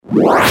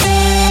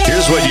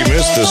Here's what you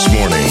missed this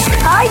morning.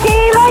 Hi,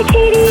 Dave. Hi,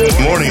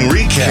 Katie. Morning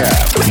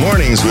recap.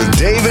 Mornings with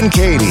Dave and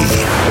Katie.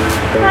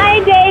 Hi,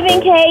 Dave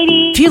and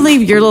Katie. If you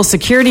leave your little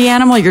security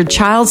animal, your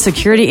child's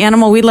security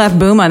animal, we left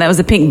Booma. That was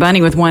a pink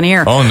bunny with one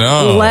ear. Oh,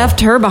 no.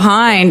 Left her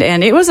behind,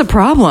 and it was a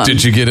problem.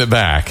 Did you get it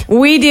back?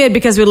 We did,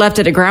 because we left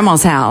it at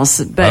Grandma's house.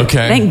 But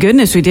Okay. thank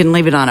goodness we didn't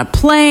leave it on a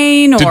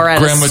plane Did or at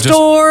Grandma a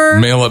store.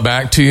 just mail it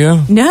back to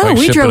you? No, Like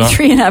we ship drove it on?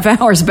 3.5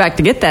 hours back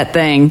to get that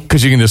thing.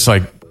 Because you can just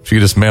she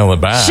could just mail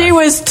it back. She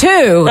was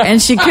 2, and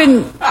she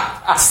couldn't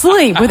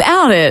sleep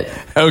without it.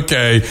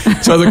 Okay.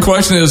 So the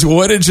question is,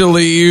 what did you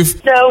leave? So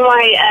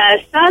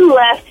my son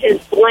left his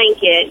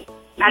blanket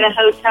at a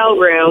hotel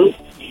room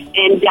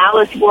in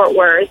Dallas, Fort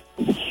Worth,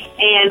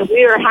 and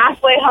we were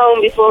halfway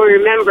home before we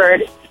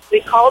remembered. We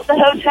called the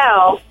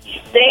hotel.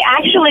 They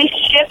actually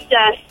shipped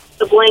us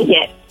the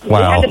blanket. Wow.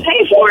 We had to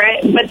pay for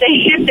it, but they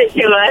shipped it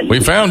to us.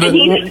 We found it. And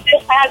he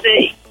just has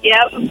it.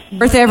 Yep.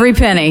 Worth every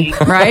penny,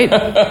 right?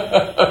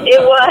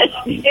 It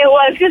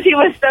was because he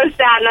was so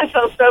sad, and I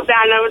felt so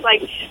bad, and I was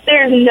like,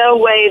 "There's no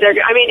way they're." It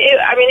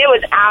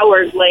was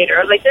hours later.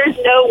 I was like, "There's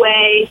no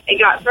way it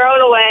got thrown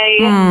away."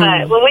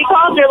 But when we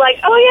called, they're like,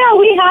 "Oh yeah,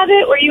 we have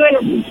it. Were you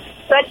in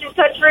such and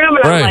such room?"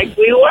 And Right. I'm like,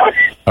 "We were."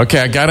 Okay,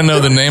 I got to know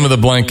the name of the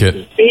blanket.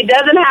 He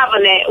doesn't have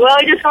a name. Well,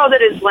 he just calls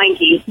it his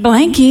blankie.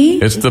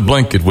 Blanky. It's the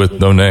blanket with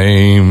no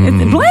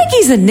name.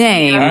 Blanky's a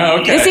name.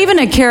 Okay. It's even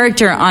a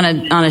character on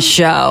a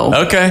show.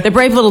 Okay. The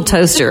Brave Little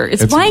Toaster.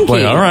 It's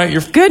Blanky. All right.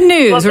 You're Good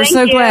news. Well, We're so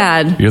thank you.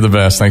 glad. the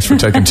best. Thanks for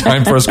taking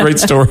time for us. Great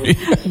story.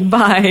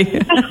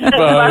 Bye.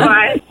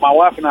 Bye. My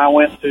wife and I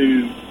went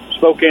to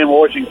Spokane,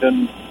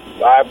 Washington.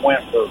 I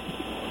went for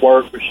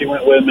work, but she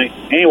went with me.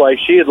 Anyway,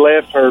 she had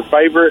left her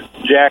favorite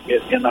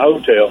jacket in the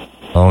hotel,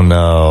 Oh,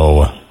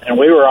 no. and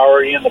we were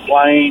already in the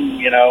plane,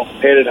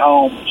 headed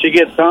home. She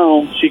gets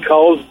home. She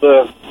calls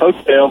the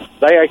hotel.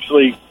 They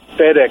actually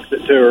FedEx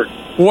it to her.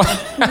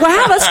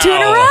 Wow, that's 2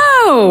 in a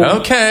row.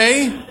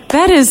 Okay.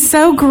 That is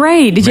so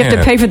great. Did you have to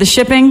Man. pay for the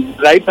shipping?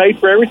 They paid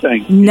for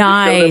everything.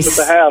 Nice. She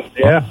showed up at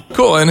the house. Yeah.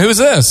 Cool. And who's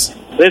this?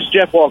 This is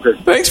Jeff Walker.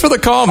 Thanks for the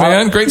call,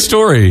 man. Great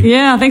story.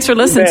 Yeah, thanks for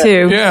listening, bet.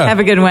 too. Yeah. Have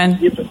a good one.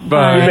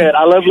 Bye. You bet.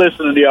 I love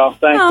listening to y'all.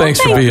 Thanks. Oh, Thanks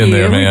for thank being you.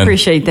 there, man. We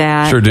appreciate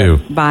that. Sure do.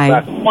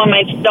 Bye. When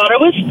my daughter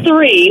was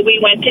 3, we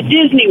went to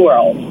Disney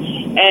World.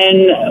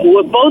 And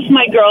with both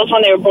my girls,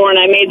 when they were born,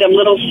 I made them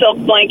little silk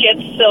blankets,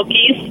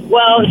 silkies.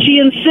 Well, she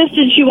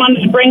insisted she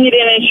wanted to bring it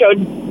in and show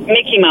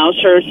Mickey Mouse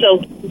her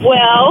silk.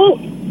 Well,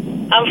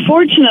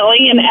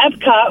 unfortunately, in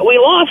Epcot, we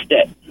lost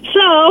it.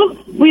 So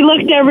we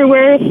looked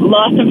everywhere,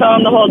 lost and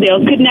found the whole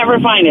deal, could never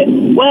find it.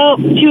 Well,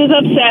 she was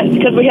upset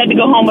because we had to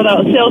go home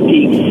without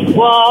Silky.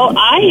 Well,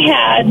 I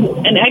had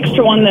an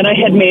extra one that I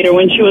had made her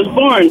when she was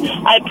born.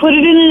 I put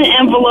it in an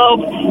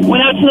envelope,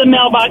 went out to the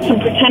mailbox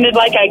and pretended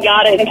like I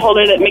got it and told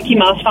her that Mickey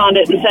Mouse found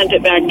it and sent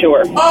it back to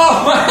her.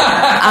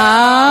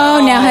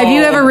 Oh, now have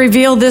you ever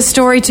revealed this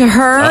story to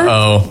her?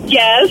 Uh-oh.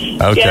 Yes.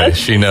 Okay, Yes.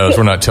 she knows.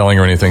 We're not telling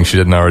her anything she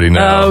didn't already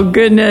know. Oh,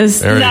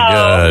 goodness. Very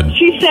No, good.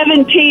 she's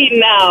 17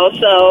 now,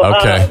 so...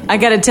 Okay. I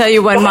got to tell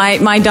you what,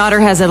 my daughter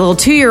has a little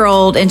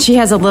 2-year-old, and she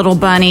has a little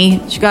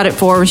bunny. She got it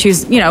for her when she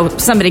was,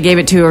 somebody gave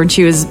it to her, and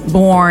she was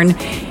born.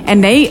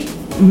 And they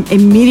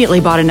immediately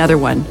bought another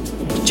one,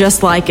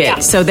 just like it. Yeah.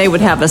 So they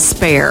would have a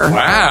spare.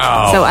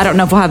 Wow. So I don't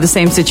know if we'll have the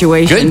same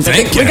situation. Good but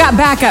thinking. we got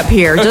backup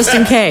here, just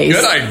in case.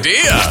 Good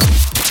idea.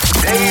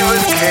 Dave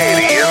and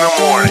Katie in the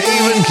morning.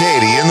 Dave and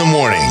Katie in the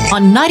morning.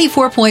 On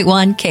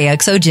 94.1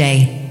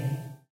 KXOJ.